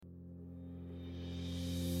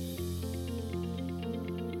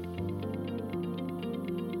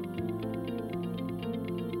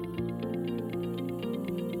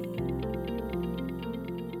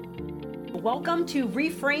Welcome to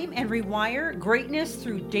Reframe and Rewire Greatness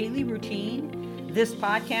Through Daily Routine. This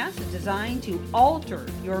podcast is designed to alter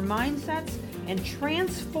your mindsets and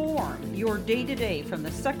transform your day-to-day from the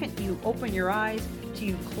second you open your eyes to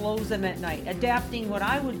you close them at night, adapting what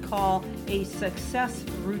I would call a success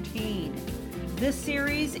routine. This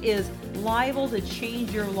series is liable to change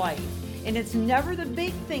your life, and it's never the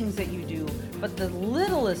big things that you do, but the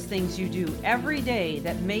littlest things you do every day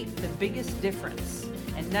that make the biggest difference.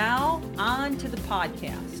 And now, on to the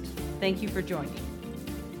podcast. Thank you for joining.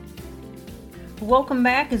 Welcome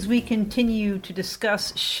back as we continue to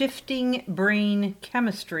discuss shifting brain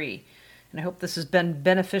chemistry. And I hope this has been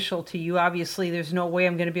beneficial to you. Obviously, there's no way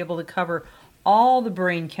I'm going to be able to cover all the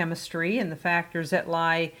brain chemistry and the factors that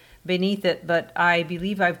lie beneath it, but I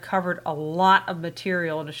believe I've covered a lot of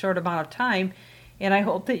material in a short amount of time. And I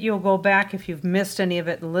hope that you'll go back if you've missed any of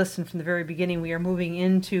it and listen from the very beginning. We are moving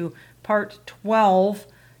into part 12,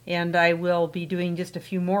 and I will be doing just a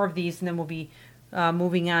few more of these, and then we'll be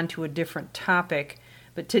moving on to a different topic.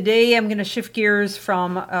 But today I'm going to shift gears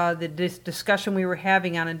from the discussion we were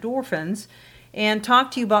having on endorphins and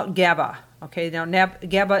talk to you about GABA. Okay, now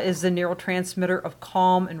GABA is the neurotransmitter of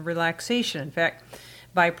calm and relaxation. In fact,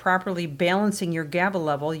 by properly balancing your GABA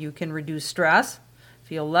level, you can reduce stress,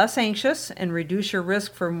 feel less anxious, and reduce your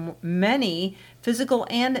risk for many physical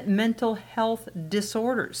and mental health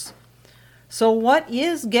disorders. So what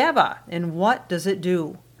is GABA and what does it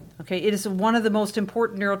do? Okay, it is one of the most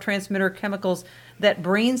important neurotransmitter chemicals that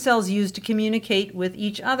brain cells use to communicate with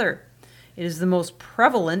each other. It is the most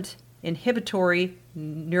prevalent inhibitory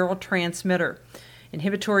neurotransmitter.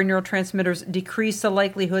 Inhibitory neurotransmitters decrease the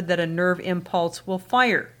likelihood that a nerve impulse will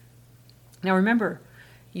fire. Now remember,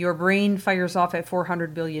 your brain fires off at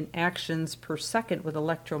 400 billion actions per second with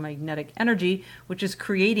electromagnetic energy, which is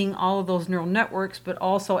creating all of those neural networks, but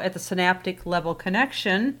also at the synaptic level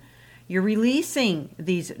connection, you're releasing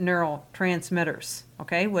these neurotransmitters,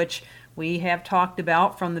 okay, which we have talked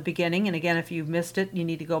about from the beginning. And again, if you've missed it, you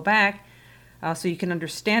need to go back so you can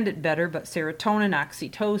understand it better. But serotonin,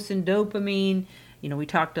 oxytocin, dopamine, we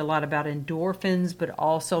talked a lot about endorphins, but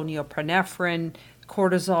also norepinephrine,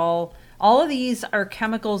 cortisol. All of these are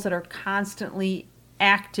chemicals that are constantly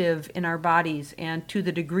active in our bodies, and to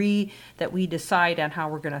the degree that we decide on how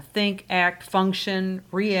we're going to think, act, function,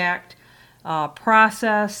 react,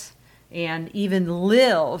 process, and even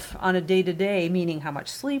live on a day-to-day, meaning how much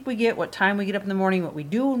sleep we get, what time we get up in the morning, what we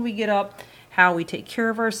do when we get up, how we take care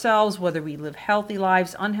of ourselves, whether we live healthy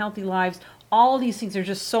lives, unhealthy lives. All of these things are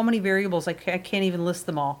just so many variables, I can't even list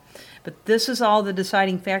them all. But this is all the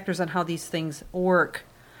deciding factors on how these things work.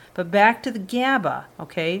 But back to the GABA,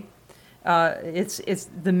 okay? It's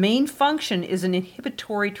the main function is an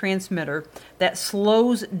inhibitory transmitter that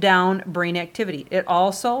slows down brain activity. It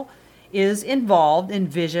also is involved in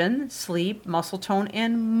vision, sleep, muscle tone,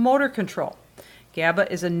 and motor control.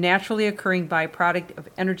 GABA is a naturally occurring byproduct of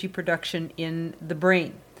energy production in the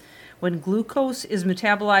brain. When glucose is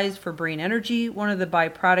metabolized for brain energy, one of the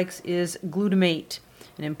byproducts is glutamate,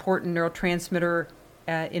 an important neurotransmitter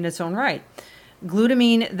in its own right.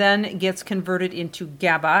 Glutamine then gets converted into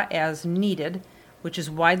GABA as needed, which is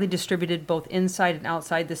widely distributed both inside and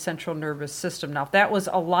outside the central nervous system. Now, if that was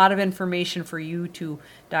a lot of information for you to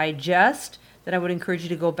digest, then I would encourage you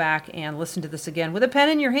to go back and listen to this again with a pen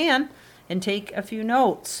in your hand and take a few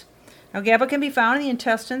notes. Now, GABA can be found in the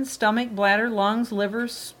intestines, stomach, bladder, lungs, liver,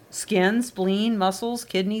 skin, spleen, muscles,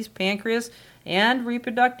 kidneys, pancreas, and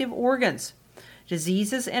reproductive organs.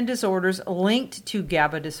 Diseases and disorders linked to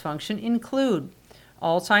GABA dysfunction include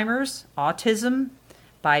Alzheimer's, autism,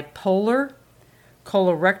 bipolar,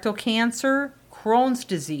 colorectal cancer, Crohn's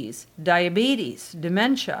disease, diabetes,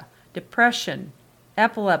 dementia, depression,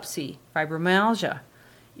 epilepsy, fibromyalgia,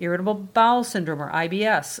 irritable bowel syndrome or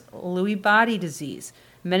IBS, Lewy body disease,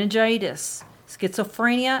 meningitis,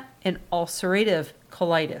 schizophrenia, and ulcerative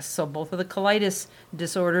colitis. So both of the colitis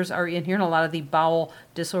disorders are in here, and a lot of the bowel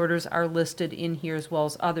disorders are listed in here as well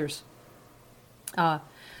as others.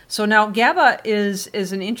 So now GABA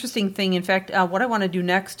is an interesting thing. In fact, what I want to do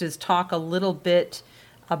next is talk a little bit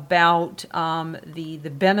about the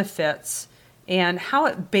benefits and how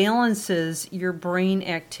it balances your brain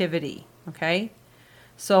activity, okay?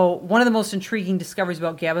 So one of the most intriguing discoveries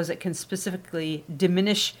about GABA is it can specifically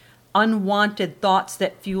diminish unwanted thoughts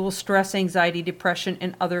that fuel stress, anxiety, depression,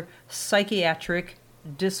 and other psychiatric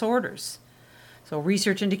disorders. So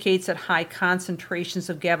research indicates that high concentrations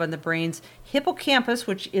of GABA in the brain's hippocampus,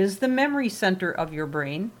 which is the memory center of your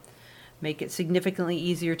brain, make it significantly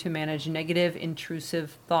easier to manage negative,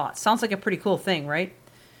 intrusive thoughts. Sounds like a pretty cool thing, right?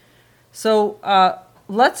 So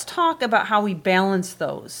let's talk about how we balance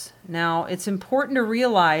those. Now, it's important to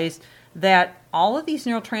realize that all of these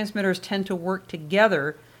neurotransmitters tend to work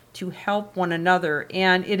together to help one another.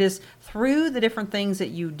 And it is through the different things that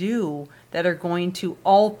you do that are going to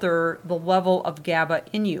alter the level of GABA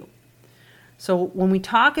in you. So when we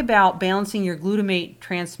talk about balancing your glutamate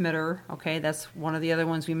transmitter, okay, that's one of the other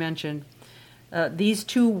ones we mentioned, these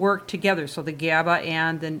two work together. So the GABA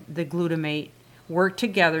and the glutamate work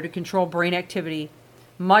together to control brain activity,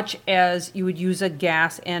 much as you would use a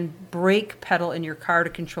gas and brake pedal in your car to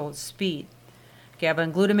control its speed. GABA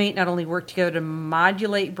and glutamate not only work together to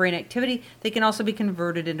modulate brain activity, they can also be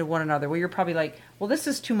converted into one another. Well, you're probably like, well, this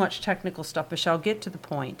is too much technical stuff, Michelle. Get to the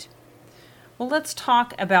point. Well, let's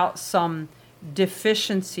talk about some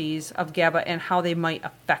deficiencies of GABA and how they might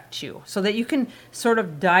affect you so that you can sort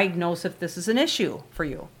of diagnose if this is an issue for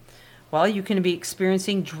you. Well, you can be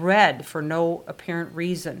experiencing dread for no apparent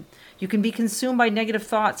reason. You can be consumed by negative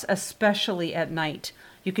thoughts, especially at night.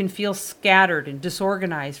 You can feel scattered and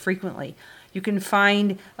disorganized frequently. You can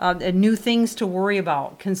find new things to worry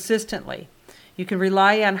about consistently. You can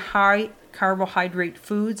rely on high carbohydrate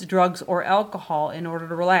foods, drugs, or alcohol in order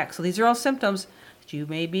to relax. So these are all symptoms that you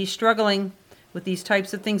may be struggling with. These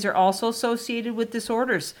types of things are also associated with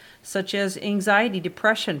disorders such as anxiety,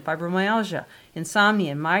 depression, fibromyalgia,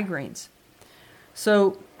 insomnia, and migraines.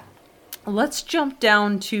 So let's jump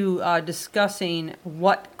down to discussing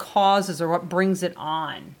what causes or what brings it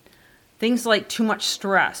on. Things like too much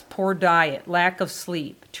stress, poor diet, lack of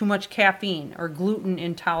sleep, too much caffeine, or gluten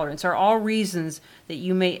intolerance are all reasons that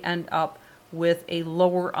you may end up with a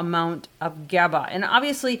lower amount of GABA. And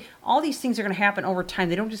obviously, all these things are going to happen over time.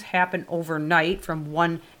 They don't just happen overnight from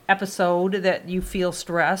one episode that you feel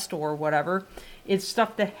stressed or whatever. It's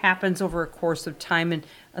stuff that happens over a course of time and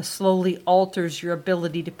slowly alters your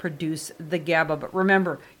ability to produce the GABA. But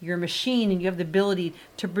remember, you're a machine and you have the ability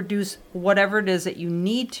to produce whatever it is that you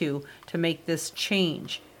need to make this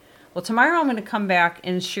change. Well, tomorrow I'm going to come back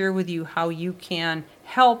and share with you how you can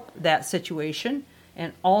help that situation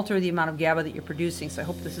and alter the amount of GABA that you're producing. So I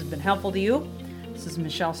hope this has been helpful to you. This is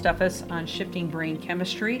Michelle Steffes on Shifting Brain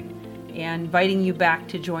Chemistry, and inviting you back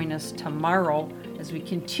to join us tomorrow as we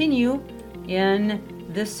continue in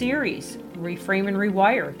this series, Reframe and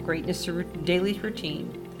Rewire, Greatness Through Daily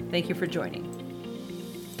Routine. Thank you for joining.